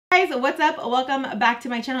Guys, what's up? Welcome back to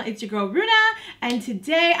my channel. It's your girl Runa, and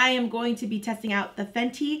today I am going to be testing out the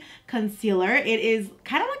Fenty concealer. It is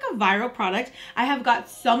kind of like a viral product. I have got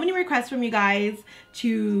so many requests from you guys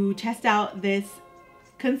to test out this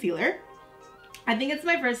concealer. I think it's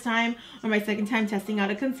my first time or my second time testing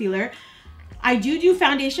out a concealer. I do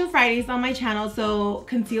foundation Fridays on my channel, so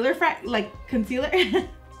concealer Fridays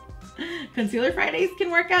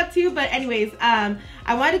can work out too. But anyways, I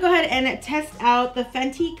wanted to go ahead and test out the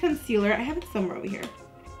Fenty concealer. I have it somewhere over here.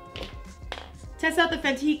 Test out the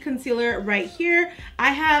Fenty concealer right here.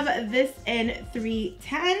 I have this in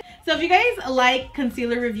 310. So if you guys like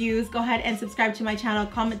concealer reviews, go ahead and subscribe to my channel,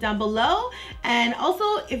 comment down below. And also,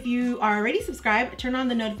 if you are already subscribed, turn on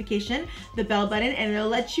the notification, the bell button, and it'll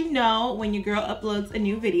let you know when your girl uploads a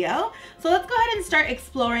new video. So let's go ahead and start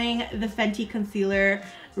exploring the Fenty concealer.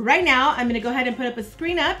 Right now, I'm gonna go ahead and put up a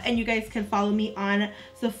screen up, and you guys can follow me on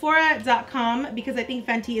Sephora.com because I think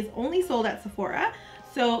Fenty is only sold at Sephora.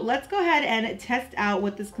 So let's go ahead and test out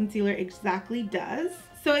what this concealer exactly does.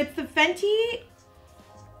 So it's the Fenty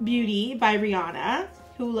Beauty by Rihanna.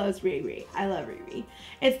 Who loves Riri? I love Riri.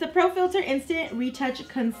 It's the Pro Filter Instant Retouch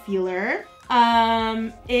Concealer.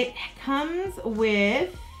 It comes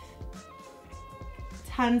with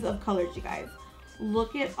tons of colors, you guys.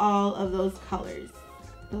 Look at all of those colors.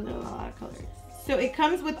 Those are a lot of colors. So it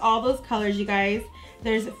comes with all those colors, you guys.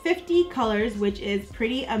 There's 50 colors, which is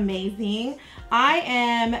pretty amazing. I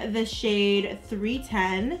am the shade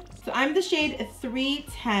 310. So I'm the shade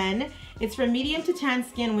 310. It's for medium to tan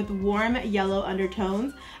skin with warm yellow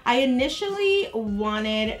undertones. I initially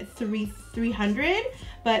wanted 300,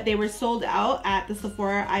 but they were sold out at the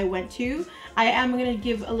Sephora I went to. I am gonna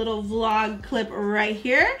give a little vlog clip right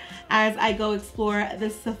here as I go explore the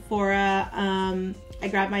Sephora. I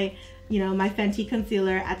grabbed my my Fenty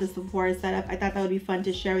concealer at the Sephora setup. I thought that would be fun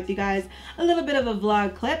to share with you guys. A little bit of a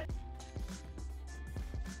vlog clip.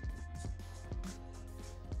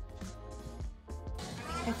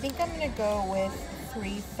 I think I'm gonna go with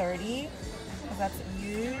 330 because that's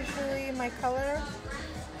usually my color.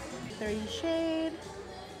 30 shade.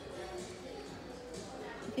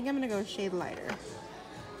 I think I'm gonna go a shade lighter.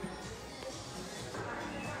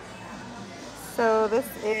 So this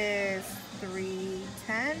is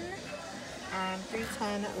 310.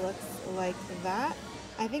 310 looks like that.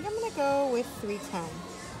 I think I'm gonna go with 310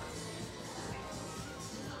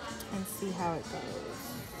 and see how it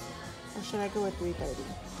goes. Or should I go with 330?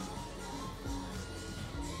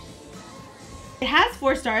 It has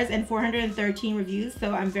 4 stars and 413 reviews,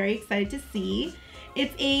 so I'm very excited to see.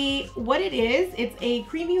 It's it's a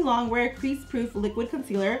creamy longwear crease-proof liquid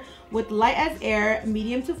concealer with light as air,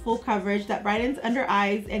 medium to full coverage that brightens under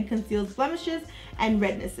eyes and conceals blemishes and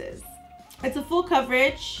rednesses. It's a full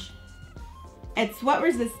coverage, it's sweat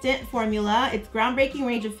resistant formula, it's groundbreaking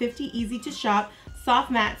range of 50 easy to shop, soft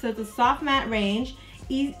matte, so it's a soft matte range,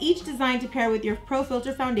 each designed to pair with your Pro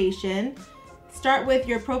Filter foundation. Start with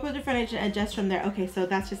your Pro Filter foundation and adjust from there. Okay, so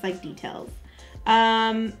that's just like details.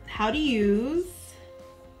 How to use.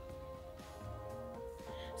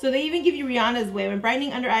 So they even give you Rihanna's way. When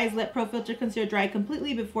brightening under eyes, let Pro Filter concealer dry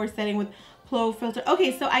completely before setting with Pro Filter.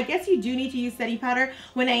 Okay, so I guess you do need to use setting powder.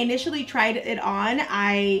 When I initially tried it on,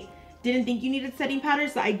 I didn't think you needed setting powder,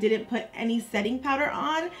 so I didn't put any setting powder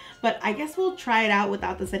on. But I guess we'll try it out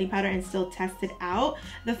without the setting powder and still test it out.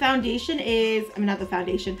 The foundation is, not the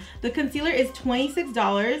foundation. The concealer is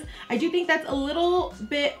 $26. I do think that's a little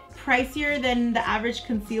bit pricier than the average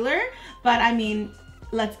concealer, but I mean,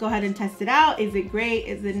 let's go ahead and test it out. Is it great?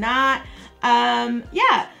 Is it not?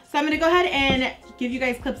 Yeah, so I'm gonna go ahead and give you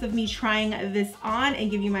guys clips of me trying this on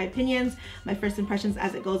and give you my opinions, my first impressions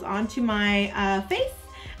as it goes on to my face,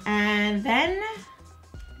 and then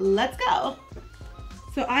let's go.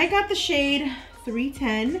 So I got the shade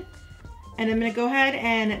 310, and I'm gonna go ahead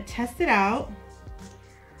and test it out.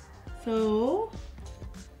 So,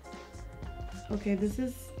 okay, this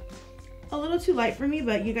is a little too light for me,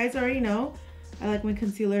 but you guys already know I like my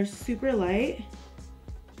concealer super light.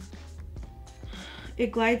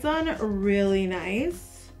 It glides on really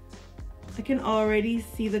nice. I can already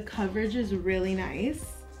see the coverage is really nice.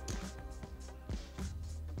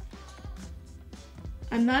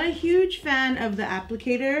 I'm not a huge fan of the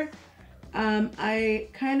applicator. I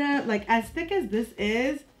kind of like, as thick as this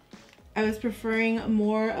is, I was preferring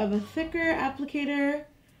more of a thicker applicator.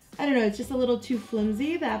 I don't know, it's just a little too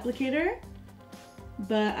flimsy, the applicator.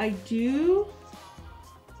 But I do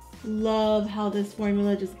love how this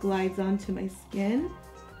formula just glides onto my skin,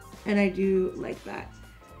 and I do like that.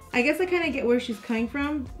 I guess I kind of get where she's coming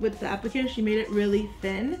from with the applicator. She made it really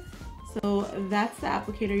thin, So that's the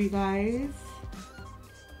applicator, you guys,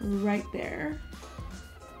 right there.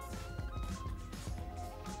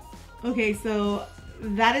 Okay, so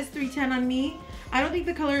that is 310 on me. I don't think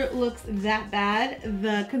the color looks that bad.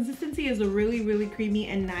 The consistency is really, really creamy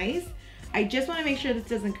and nice. I just want to make sure this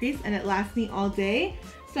doesn't crease and it lasts me all day.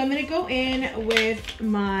 So I'm going to go in with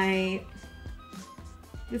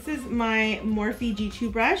this is my Morphe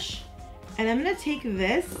G2 brush. And I'm going to take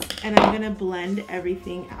this and I'm going to blend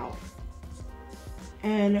everything out.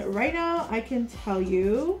 And right now I can tell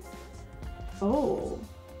you, oh,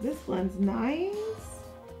 this blends nice.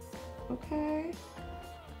 Okay.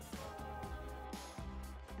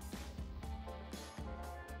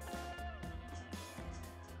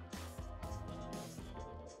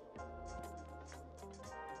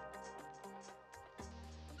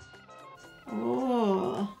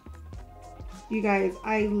 Oh, you guys,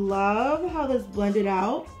 I love how this blended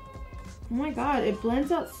out. Oh my God, it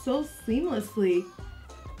blends out so seamlessly.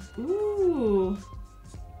 Ooh,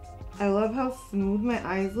 I love how smooth my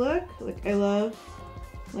eyes look. Like, I love,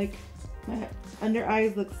 like, my under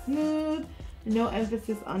eyes look smooth. No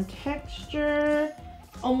emphasis on texture.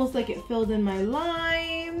 Almost like it filled in my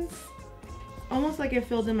lines. Almost like it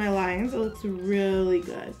filled in my lines. It looks really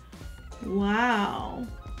good. Wow.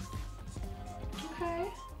 Okay.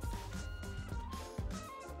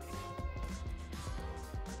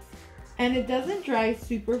 And it doesn't dry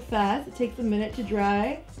super fast. It takes a minute to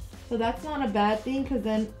dry. So that's not a bad thing because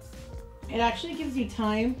then it actually gives you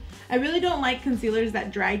time. I really don't like concealers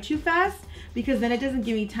that dry too fast because then it doesn't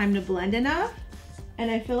give me time to blend enough. And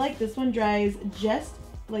I feel like this one dries just,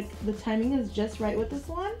 like the timing is just right with this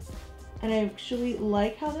one. And I actually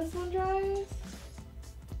like how this one dries.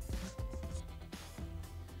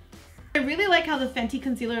 I really like how the Fenty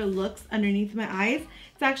concealer looks underneath my eyes.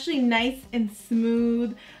 It's actually nice and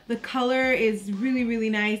smooth. The color is really, really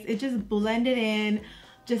nice. It just blended in.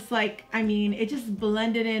 Just like, I mean, it just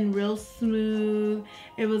blended in real smooth.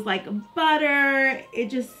 It was like butter.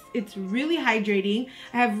 It's really hydrating.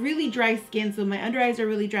 I have really dry skin, so my under eyes are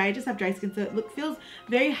really dry. I just have dry skin, so it feels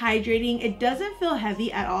very hydrating. It doesn't feel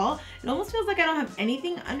heavy at all. It almost feels like I don't have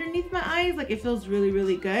anything underneath my eyes. Like, it feels really,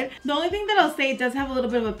 really good. The only thing that I'll say, it does have a little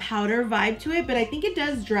bit of a powder vibe to it, but I think it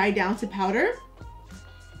does dry down to powder.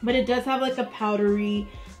 But it does have like a powdery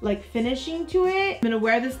like finishing to it. I'm gonna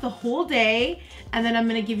wear this the whole day and then I'm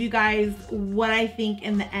gonna give you guys what I think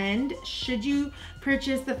in the end. Should you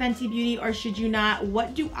purchase the Fenty Beauty or should you not?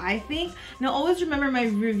 What do I think? Now always remember, my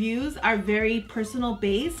reviews are very personal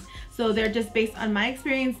based. So they're just based on my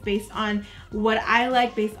experience, based on what I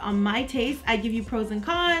like, based on my taste. I give you pros and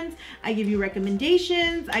cons. I give you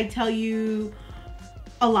recommendations. I tell you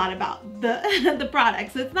a lot about the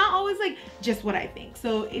product. So it's not always like just what I think.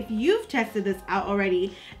 So if you've tested this out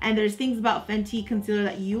already and there's things about Fenty concealer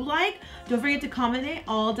that you like, don't forget to comment it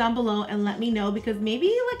all down below and let me know, because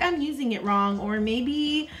maybe like I'm using it wrong, or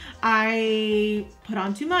maybe I put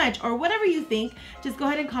on too much, or whatever you think. Just go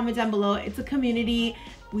ahead and comment down below. It's a community.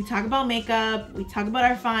 We talk about makeup, we talk about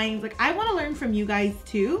our finds. Like, I want to learn from you guys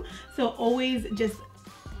too. So always just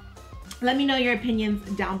let me know your opinions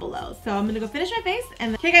down below. So I'm gonna go finish my face.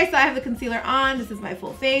 And okay guys, so I have the concealer on. This is my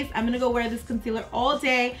full face. I'm gonna go wear this concealer all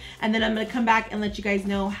day, and then I'm gonna come back and let you guys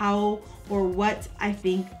know how or what I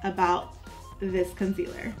think about this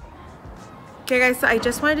concealer. Okay guys, so I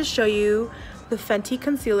just wanted to show you the Fenty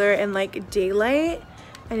concealer in like daylight.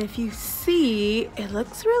 And if you see, it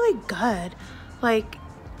looks really good. Like,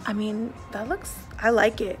 I mean, that looks, I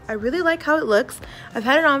like it. I really like how it looks. I've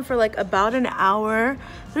had it on for like about an hour.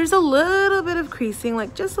 There's a little bit of creasing,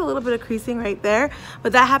 like just a little bit of creasing right there.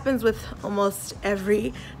 But that happens with almost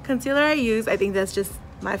every concealer I use. I think that's just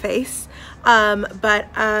my face.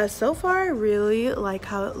 So far, I really like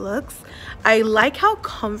how it looks. I like how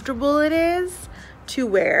comfortable it is to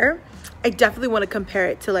wear. I definitely want to compare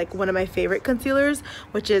it to like one of my favorite concealers,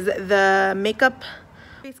 which is the Makeup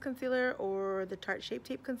Face concealer or the Tarte Shape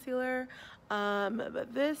Tape concealer.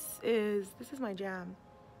 But this is my jam.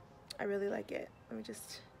 I really like it. Let me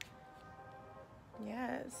just,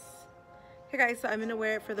 yes. Okay guys, so I'm gonna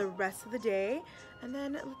wear it for the rest of the day, and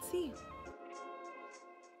then let's see.